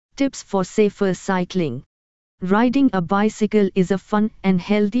Tips for safer cycling. Riding a bicycle is a fun and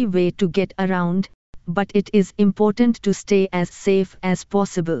healthy way to get around, but it is important to stay as safe as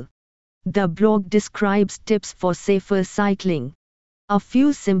possible. The blog describes tips for safer cycling. A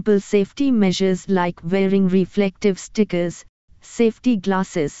few simple safety measures like wearing reflective stickers, safety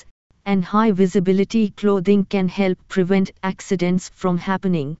glasses, and high visibility clothing can help prevent accidents from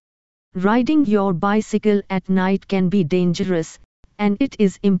happening. Riding your bicycle at night can be dangerous, and it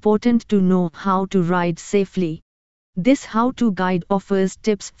is important to know how to ride safely. This how-to guide offers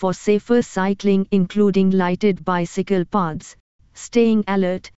tips for safer cycling including lighted bicycle paths, staying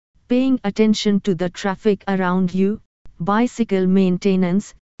alert, paying attention to the traffic around you, bicycle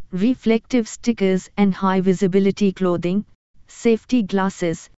maintenance, reflective stickers and high visibility clothing, safety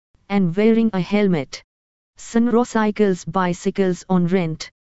glasses, and wearing a helmet. Sunrocycles bicycles on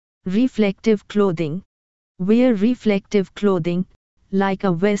rent. Reflective clothing. Wear reflective clothing, like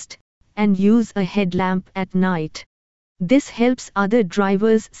a vest, and use a headlamp at night. This helps other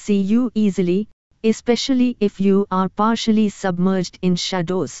drivers see you easily, especially if you are partially submerged in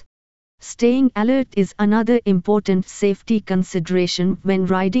shadows. Staying alert is another important safety consideration when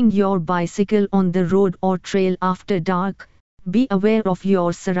riding your bicycle on the road or trail after dark. Be aware of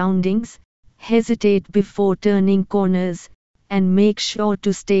your surroundings, hesitate before turning corners, and make sure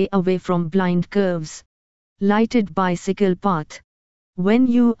to stay away from blind curves. Lighted bicycle path. When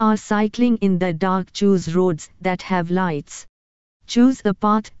you are cycling in the dark, choose roads that have lights. Choose a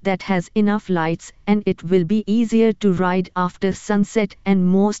path that has enough lights and it will be easier to ride after sunset, and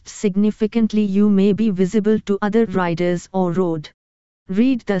most significantly you may be visible to other riders or road.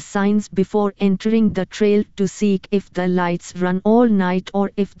 Read the signs before entering the trail to see if the lights run all night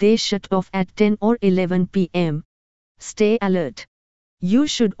or if they shut off at 10 or 11 p.m. Stay alert. You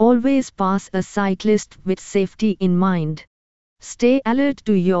should always pass a cyclist with safety in mind. Stay alert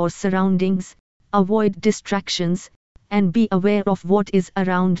to your surroundings, avoid distractions, and be aware of what is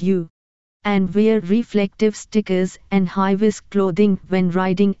around you. And wear reflective stickers and high-vis clothing when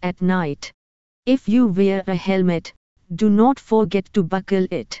riding at night. If you wear a helmet, do not forget to buckle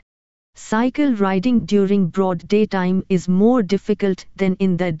it. Cycle riding during broad daytime is more difficult than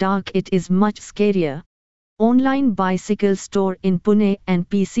in the dark. It is much scarier. Online bicycle store in Pune and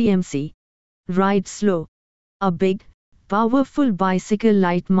PCMC. Ride slow. A big, powerful bicycle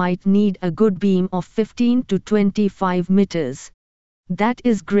light might need a good beam of 15 to 25 meters. That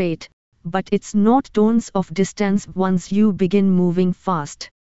is great, but it's not tons of distance once you begin moving fast.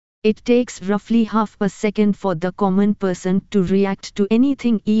 It takes roughly half a second for the common person to react to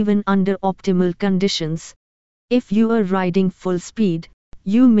anything even under optimal conditions. If you are riding full speed,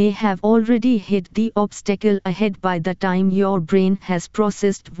 you may have already hit the obstacle ahead by the time your brain has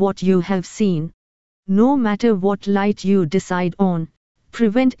processed what you have seen. No matter what light you decide on,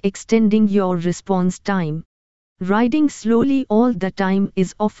 prevent extending your response time. Riding slowly all the time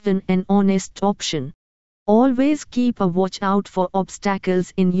is often an honest option. Always keep a watch out for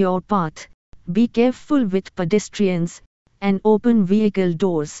obstacles in your path. Be careful with pedestrians and open vehicle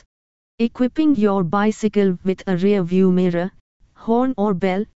doors. Equipping your bicycle with a rear view mirror, horn or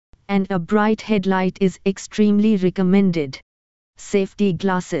bell, and a bright headlight is extremely recommended. Safety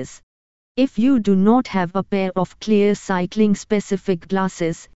glasses. If you do not have a pair of clear cycling specific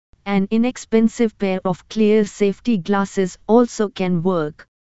glasses, an inexpensive pair of clear safety glasses also can work.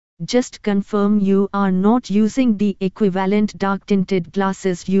 Just confirm you are not using the equivalent dark tinted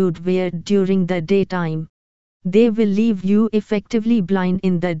glasses you'd wear during the daytime. They will leave you effectively blind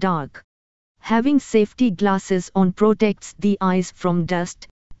in the dark. Having safety glasses on protects the eyes from dust,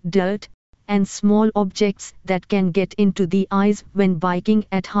 dirt, and small objects that can get into the eyes when biking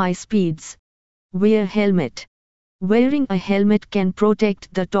at high speeds. Wear helmet. Wearing a helmet can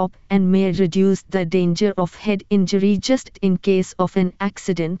protect the top and may reduce the danger of head injury just in case of an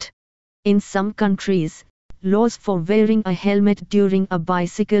accident. In some countries, laws for wearing a helmet during a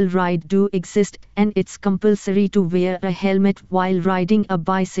bicycle ride do exist, and it's compulsory to wear a helmet while riding a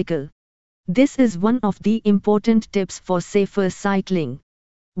bicycle. This is one of the important tips for safer cycling.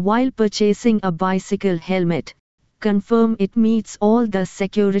 While purchasing a bicycle helmet, confirm it meets all the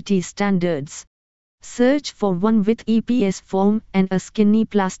security standards. Search for one with EPS foam and a skinny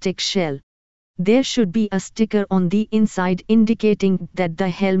plastic shell. There should be a sticker on the inside indicating that the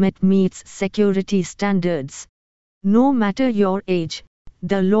helmet meets security standards. No matter your age,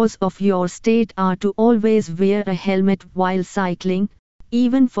 the laws of your state are to always wear a helmet while cycling,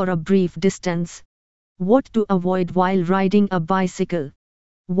 even for a brief distance. What to avoid while riding a bicycle?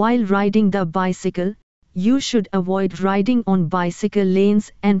 While riding the bicycle, you should avoid riding on bicycle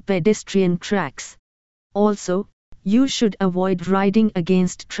lanes and pedestrian tracks. Also, You should avoid riding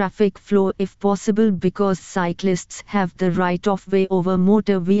against traffic flow if possible because cyclists have the right of way over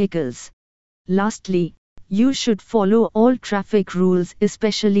motor vehicles. Lastly, you should follow all traffic rules,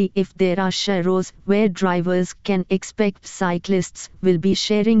 especially if there are sharrows where drivers can expect cyclists will be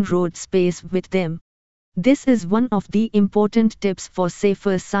sharing road space with them. This is one of the important tips for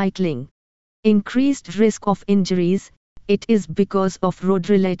safer cycling. Increased risk of injuries, it is because of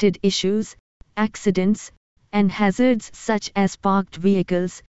road-related issues, accidents, and hazards such as parked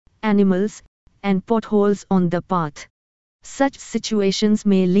vehicles, animals, and potholes on the path. Such situations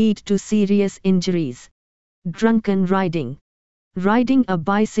may lead to serious injuries. Drunken riding. Riding a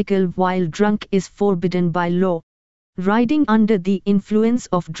bicycle while drunk is forbidden by law. Riding under the influence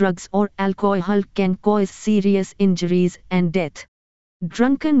of drugs or alcohol can cause serious injuries and death.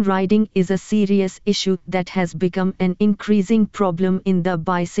 Drunken riding is a serious issue that has become an increasing problem in the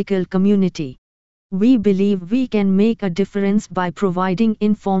bicycle community. We believe we can make a difference by providing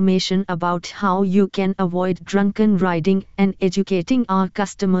information about how you can avoid drunken riding and educating our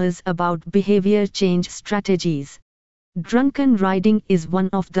customers about behavior change strategies. Drunken riding is one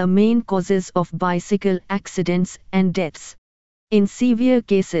of the main causes of bicycle accidents and deaths. In severe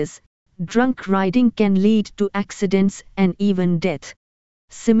cases, drunk riding can lead to accidents and even death.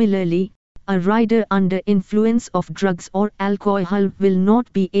 Similarly, a rider under influence of drugs or alcohol will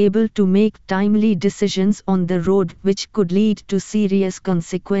not be able to make timely decisions on the road, which could lead to serious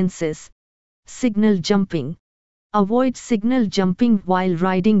consequences. Signal jumping. Avoid signal jumping while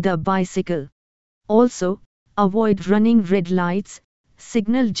riding the bicycle. Also, avoid running red lights,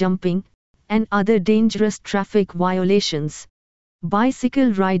 signal jumping, and other dangerous traffic violations.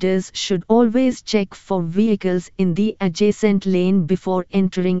 Bicycle riders should always check for vehicles in the adjacent lane before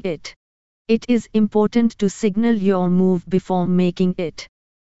entering it. It is important to signal your move before making it.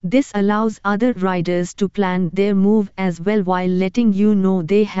 This allows other riders to plan their move as well while letting you know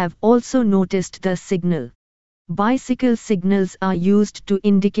they have also noticed the signal. Bicycle signals are used to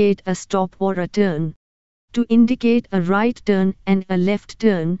indicate a stop or a turn. To indicate a right turn and a left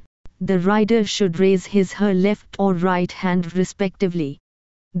turn, the rider should raise his/her left or right hand respectively.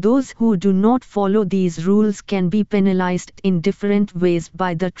 Those who do not follow these rules can be penalized in different ways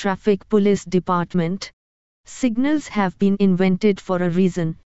by the Traffic Police Department. Signals have been invented for a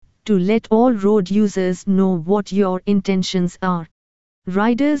reason, to let all road users know what your intentions are.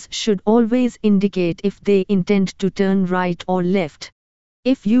 Riders should always indicate if they intend to turn right or left.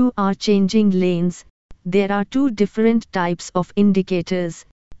 If you are changing lanes, there are two different types of indicators: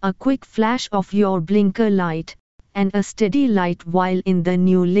 a quick flash of your blinker light, and a steady light while in the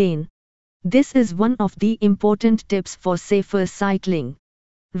new lane. This is one of the important tips for safer cycling.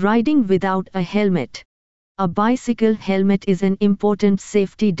 Riding without a helmet. A bicycle helmet is an important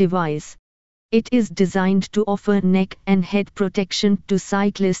safety device. It is designed to offer neck and head protection to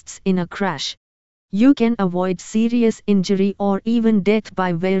cyclists in a crash. You can avoid serious injury or even death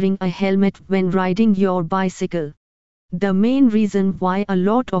by wearing a helmet when riding your bicycle. The main reason why a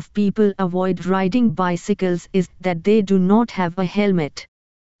lot of people avoid riding bicycles is that they do not have a helmet.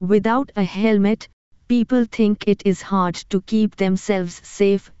 Without a helmet, people think it is hard to keep themselves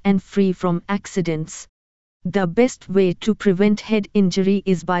safe and free from accidents. The best way to prevent head injury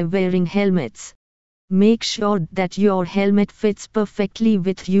is by wearing helmets. Make sure that your helmet fits perfectly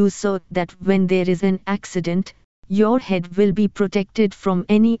with you so that when there is an accident, your head will be protected from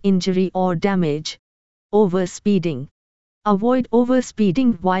any injury or damage. Overspeeding. Avoid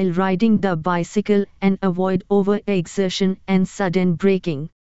overspeeding while riding the bicycle and avoid overexertion and sudden braking.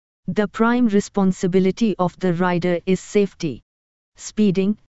 The prime responsibility of the rider is safety.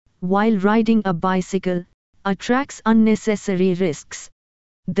 Speeding, while riding a bicycle, attracts unnecessary risks.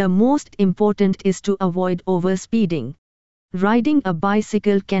 The most important is to avoid overspeeding. Riding a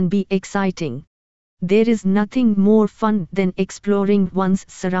bicycle can be exciting. There is nothing more fun than exploring one's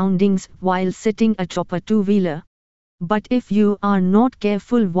surroundings while sitting atop a two-wheeler. But if you are not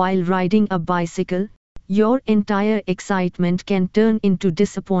careful while riding a bicycle, your entire excitement can turn into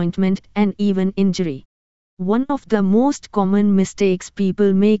disappointment and even injury. One of the most common mistakes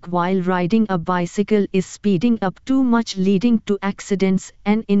people make while riding a bicycle is speeding up too much, leading to accidents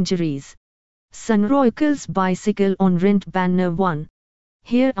and injuries. Sunroyal's Bicycle on Rent Banner 1.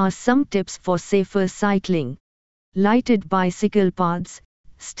 Here are some tips for safer cycling. Lighted bicycle paths,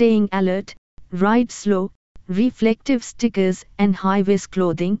 staying alert, ride slow, reflective stickers and high-vis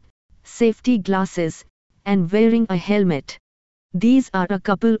clothing, safety glasses, and wearing a helmet. These are a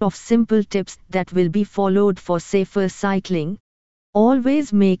couple of simple tips that will be followed for safer cycling.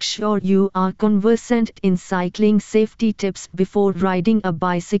 Always make sure you are conversant in cycling safety tips before riding a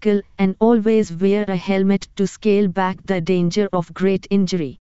bicycle, and always wear a helmet to scale back the danger of great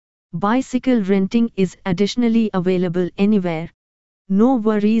injury. Bicycle renting is additionally available anywhere. No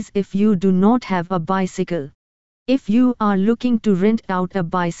worries if you do not have a bicycle. If you are looking to rent out a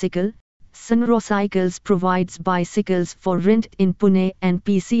bicycle, Sunro Cycles provides bicycles for rent in Pune and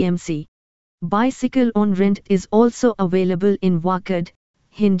PCMC. Bicycle on rent is also available in Wakad,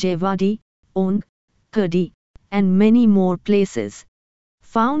 Hinjewadi, Ond, Kurdi, and many more places.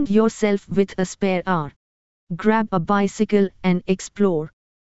 Found yourself with a spare hour? Grab a bicycle and explore.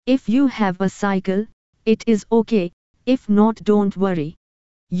 If you have a cycle, it is okay. If not, don't worry.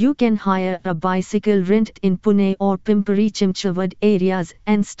 You can hire a bicycle rent in Pune or Pimpri-Chinchwad areas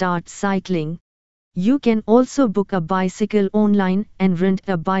and start cycling. You can also book a bicycle online and rent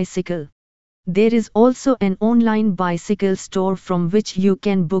a bicycle. There is also an online bicycle store from which you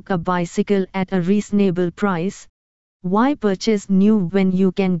can book a bicycle at a reasonable price. Why purchase new when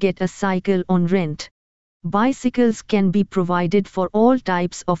you can get a cycle on rent? Bicycles can be provided for all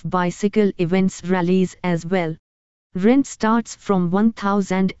types of bicycle events, rallies as well. Rent starts from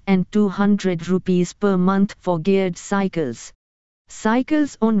 1,200 rupees per month for geared cycles.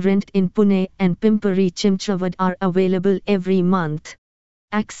 Cycles on rent in Pune and Pimpri-Chinchwad are available every month.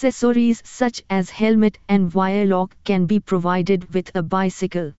 Accessories such as helmet and wire lock can be provided with a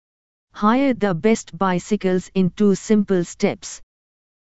bicycle. Hire the best bicycles in 2 simple steps.